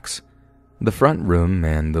tracks. The front room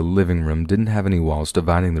and the living room didn't have any walls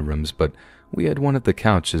dividing the rooms, but we had one of the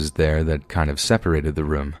couches there that kind of separated the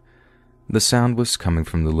room. The sound was coming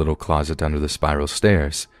from the little closet under the spiral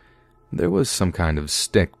stairs. There was some kind of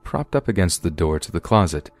stick propped up against the door to the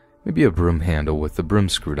closet, maybe a broom handle with the broom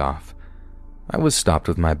screwed off. I was stopped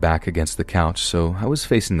with my back against the couch, so I was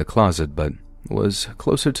facing the closet, but was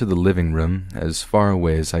closer to the living room, as far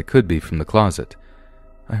away as I could be from the closet.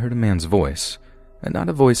 I heard a man's voice, and not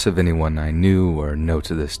a voice of anyone I knew or know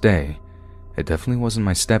to this day. It definitely wasn't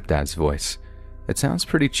my stepdad's voice. It sounds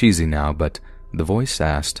pretty cheesy now, but the voice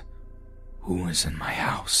asked, "Who is in my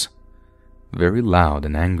house?" Very loud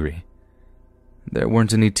and angry. There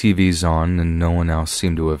weren't any TVs on, and no one else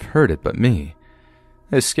seemed to have heard it but me.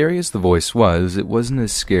 As scary as the voice was, it wasn't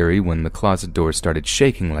as scary when the closet door started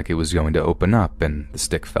shaking like it was going to open up and the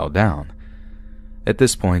stick fell down. At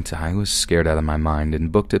this point, I was scared out of my mind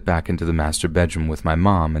and booked it back into the master bedroom with my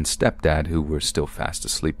mom and stepdad, who were still fast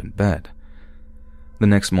asleep in bed. The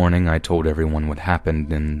next morning, I told everyone what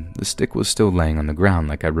happened, and the stick was still laying on the ground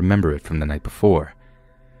like I remember it from the night before.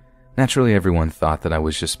 Naturally, everyone thought that I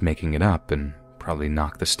was just making it up and probably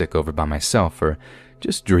knocked the stick over by myself or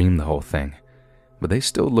just dreamed the whole thing. But they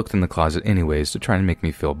still looked in the closet anyways to try and make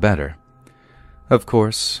me feel better. Of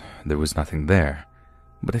course, there was nothing there,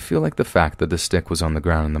 but I feel like the fact that the stick was on the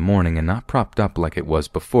ground in the morning and not propped up like it was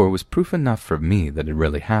before was proof enough for me that it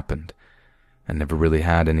really happened. I never really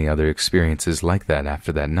had any other experiences like that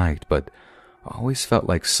after that night, but I always felt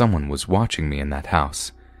like someone was watching me in that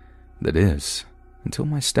house. That is, until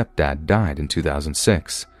my stepdad died in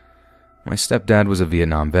 2006. My stepdad was a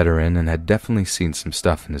Vietnam veteran and had definitely seen some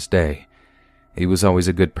stuff in his day. He was always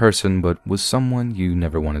a good person, but was someone you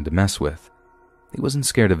never wanted to mess with. He wasn't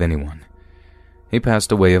scared of anyone. He passed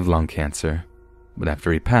away of lung cancer, but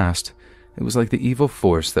after he passed, it was like the evil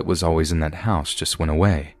force that was always in that house just went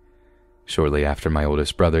away. Shortly after, my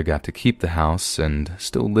oldest brother got to keep the house and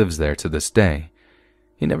still lives there to this day.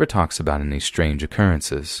 He never talks about any strange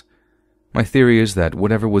occurrences. My theory is that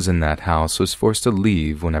whatever was in that house was forced to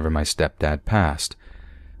leave whenever my stepdad passed,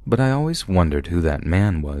 but I always wondered who that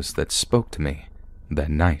man was that spoke to me that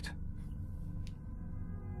night.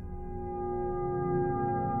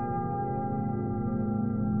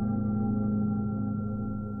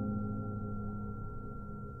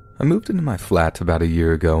 I moved into my flat about a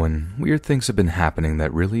year ago, and weird things have been happening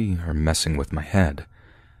that really are messing with my head.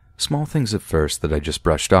 Small things at first that I just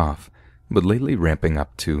brushed off, but lately ramping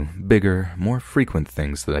up to bigger, more frequent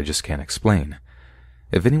things that I just can't explain.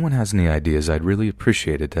 If anyone has any ideas, I'd really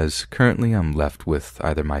appreciate it, as currently I'm left with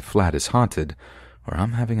either my flat is haunted or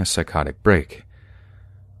I'm having a psychotic break.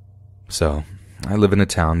 So, I live in a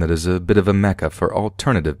town that is a bit of a mecca for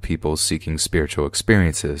alternative people seeking spiritual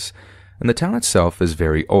experiences, and the town itself is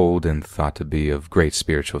very old and thought to be of great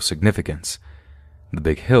spiritual significance. The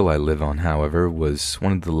big hill I live on, however, was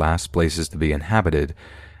one of the last places to be inhabited,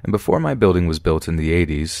 and before my building was built in the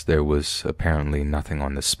 80s, there was apparently nothing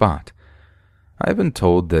on this spot. I have been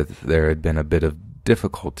told that there had been a bit of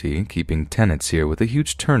difficulty keeping tenants here with a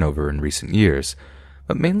huge turnover in recent years,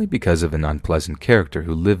 but mainly because of an unpleasant character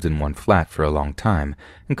who lived in one flat for a long time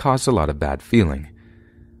and caused a lot of bad feeling.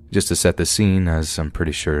 Just to set the scene, as I'm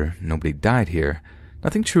pretty sure nobody died here,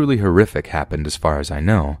 nothing truly horrific happened as far as I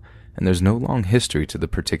know, and there's no long history to the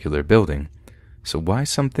particular building, so why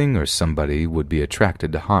something or somebody would be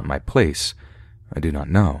attracted to haunt my place, I do not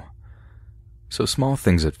know. So small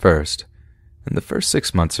things at first. In the first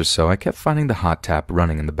 6 months or so, I kept finding the hot tap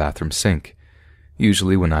running in the bathroom sink,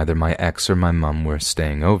 usually when either my ex or my mum were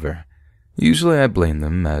staying over. Usually I blame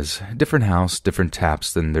them, as different house, different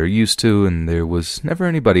taps than they're used to, and there was never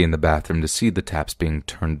anybody in the bathroom to see the taps being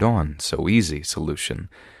turned on, so easy solution.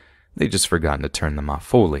 They just forgotten to turn them off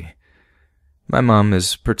fully. My mum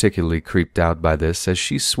is particularly creeped out by this, as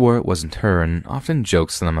she swore it wasn't her and often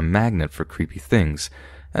jokes that I'm a magnet for creepy things,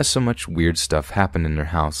 as so much weird stuff happened in her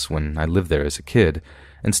house when I lived there as a kid,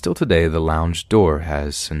 and still today the lounge door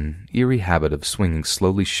has an eerie habit of swinging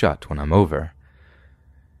slowly shut when I'm over.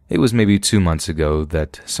 It was maybe 2 months ago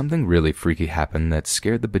that something really freaky happened that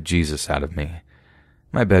scared the bejesus out of me.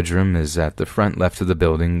 My bedroom is at the front left of the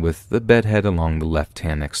building with the bedhead along the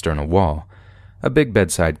left-hand external wall, a big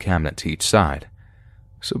bedside cabinet to each side.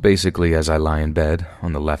 So basically, as I lie in bed,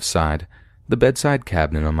 on the left side, the bedside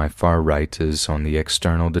cabinet on my far right is on the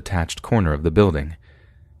external detached corner of the building.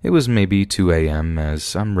 It was maybe 2 a.m.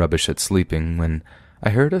 as I'm rubbish at sleeping when I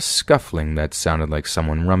heard a scuffling that sounded like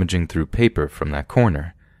someone rummaging through paper from that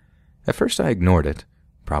corner. At first I ignored it.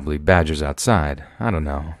 Probably badgers outside, I don't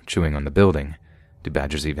know, chewing on the building. Do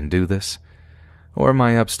badgers even do this? Or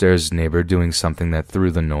my upstairs neighbor doing something that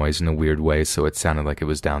threw the noise in a weird way so it sounded like it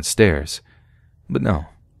was downstairs. But no,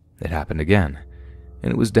 it happened again,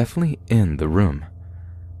 and it was definitely in the room.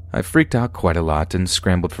 I freaked out quite a lot and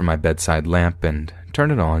scrambled for my bedside lamp and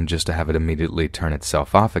turned it on just to have it immediately turn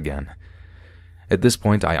itself off again. At this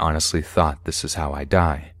point, I honestly thought this is how I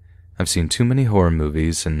die. I've seen too many horror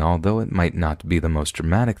movies, and although it might not be the most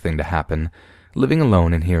dramatic thing to happen, living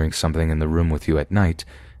alone and hearing something in the room with you at night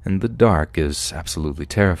in the dark is absolutely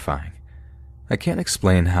terrifying. I can't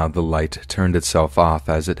explain how the light turned itself off,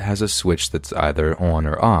 as it has a switch that's either on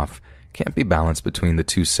or off. Can't be balanced between the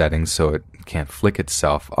two settings, so it can't flick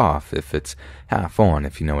itself off if it's half on,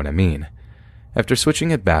 if you know what I mean. After switching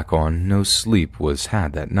it back on, no sleep was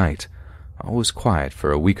had that night. All was quiet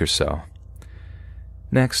for a week or so.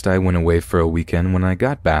 Next, I went away for a weekend. When I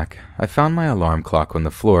got back, I found my alarm clock on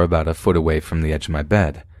the floor about a foot away from the edge of my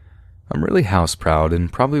bed. I'm really house-proud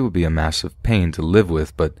and probably would be a massive pain to live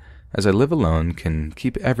with, but as I live alone, can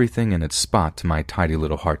keep everything in its spot to my tidy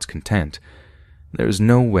little heart's content. There's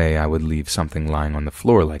no way I would leave something lying on the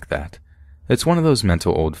floor like that. It's one of those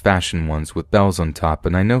mental old-fashioned ones with bells on top,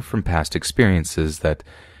 and I know from past experiences that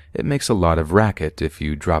it makes a lot of racket if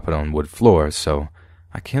you drop it on wood floor, so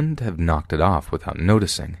I couldn't have knocked it off without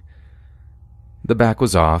noticing. The back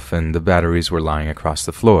was off, and the batteries were lying across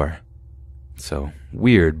the floor. So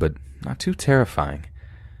weird, but not too terrifying.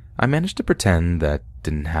 I managed to pretend that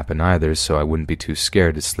didn't happen either, so I wouldn't be too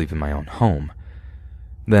scared to sleep in my own home.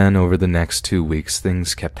 Then, over the next 2 weeks,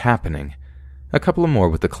 things kept happening. A couple more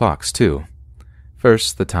with the clocks, too.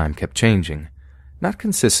 First, the time kept changing. Not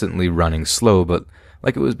consistently running slow, but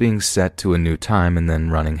like it was being set to a new time and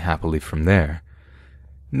then running happily from there.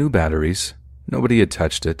 New batteries. Nobody had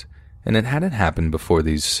touched it, and it hadn't happened before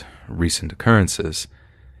these recent occurrences.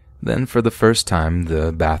 Then, for the first time,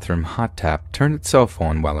 the bathroom hot tap turned itself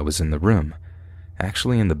on while I was in the room.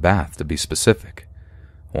 Actually in the bath, to be specific.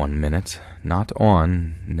 1 minute, not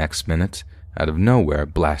on, next minute, out of nowhere,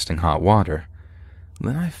 blasting hot water.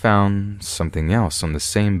 Then I found something else on the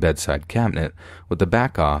same bedside cabinet with the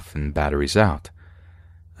back off and batteries out.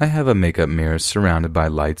 I have a makeup mirror surrounded by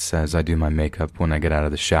lights as I do my makeup when I get out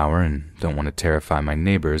of the shower and don't want to terrify my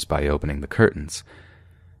neighbors by opening the curtains.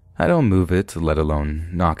 I don't move it, let alone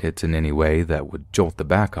knock it in any way that would jolt the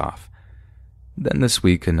back off. Then this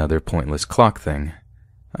week, another pointless clock thing.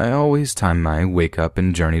 I always time my wake up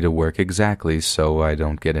and journey to work exactly so I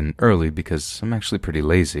don't get in early because I'm actually pretty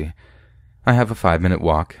lazy. I have a 5-minute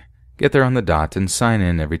walk, get there on the dot, and sign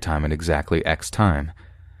in every time at exactly X time.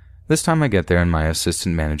 This time I get there and my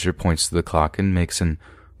assistant manager points to the clock and makes an,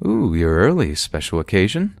 "Ooh, you're early, special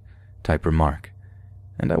occasion?" type remark.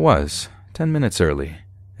 And I was, 10 minutes early.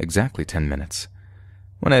 Exactly 10 minutes.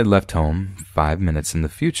 When I had left home, 5 minutes in the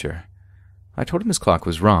future. I told him his clock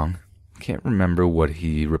was wrong. Can't remember what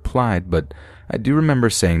he replied, but I do remember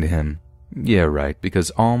saying to him, "Yeah, right,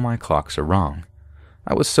 because all my clocks are wrong."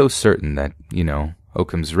 I was so certain that,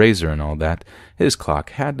 Occam's razor and all that, his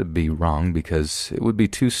clock had to be wrong because it would be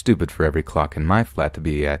too stupid for every clock in my flat to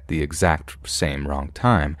be at the exact same wrong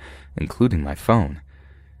time, including my phone.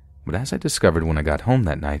 But as I discovered when I got home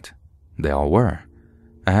that night, they all were.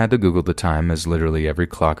 I had to Google the time as literally every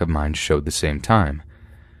clock of mine showed the same time.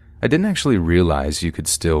 I didn't actually realize you could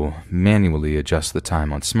still manually adjust the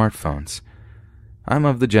time on smartphones. I'm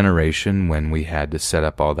of the generation when we had to set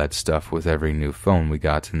up all that stuff with every new phone we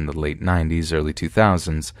got in the late 90s, early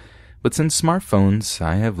 2000s, but since smartphones,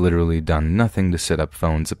 I have literally done nothing to set up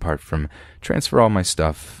phones apart from transfer all my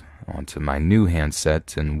stuff onto my new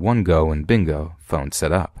handset and one go and bingo, phone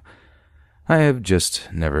set up. I have just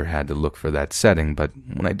never had to look for that setting, but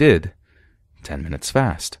when I did, 10 minutes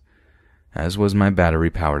fast. As was my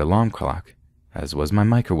battery-powered alarm clock, as was my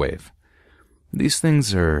microwave. These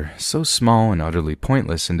things are so small and utterly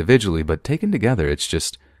pointless individually, but taken together it's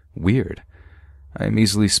just weird. I am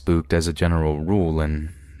easily spooked as a general rule,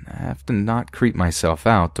 and I have to not creep myself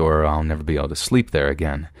out or I'll never be able to sleep there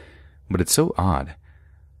again. But it's so odd.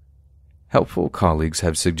 Helpful colleagues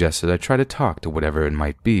have suggested I try to talk to whatever it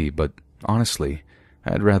might be, but honestly,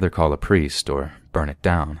 I'd rather call a priest or burn it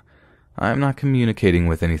down. I am not communicating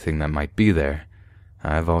with anything that might be there.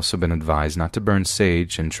 I've also been advised not to burn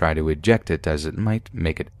sage and try to eject it as it might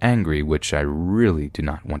make it angry, which I really do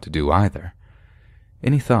not want to do either.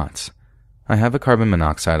 Any thoughts? I have a carbon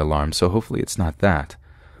monoxide alarm, so hopefully it's not that.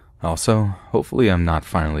 Also, hopefully I'm not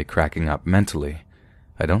finally cracking up mentally.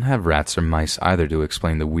 I don't have rats or mice either to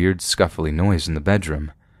explain the weird scuffly noise in the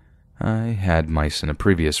bedroom. I had mice in a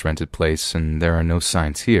previous rented place, and there are no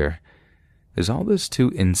signs here. Is all this too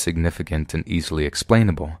insignificant and easily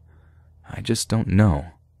explainable? I just don't know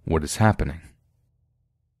what is happening.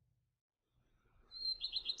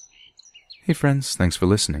 Hey friends, thanks for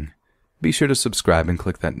listening. Be sure to subscribe and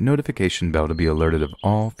click that notification bell to be alerted of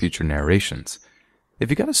all future narrations. If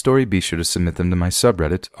you got a story, be sure to submit them to my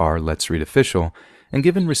subreddit, r/letsreadofficial, and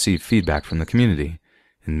give and receive feedback from the community,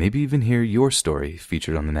 and maybe even hear your story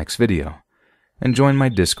featured on the next video. And join my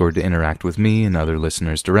Discord to interact with me and other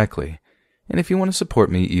listeners directly. And if you want to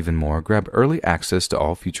support me even more, grab early access to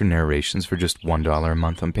all future narrations for just $1 a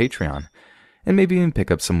month on Patreon, and maybe even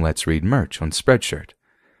pick up some Let's Read merch on Spreadshirt.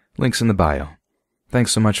 Links in the bio.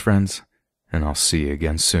 Thanks so much, friends, and I'll see you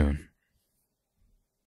again soon.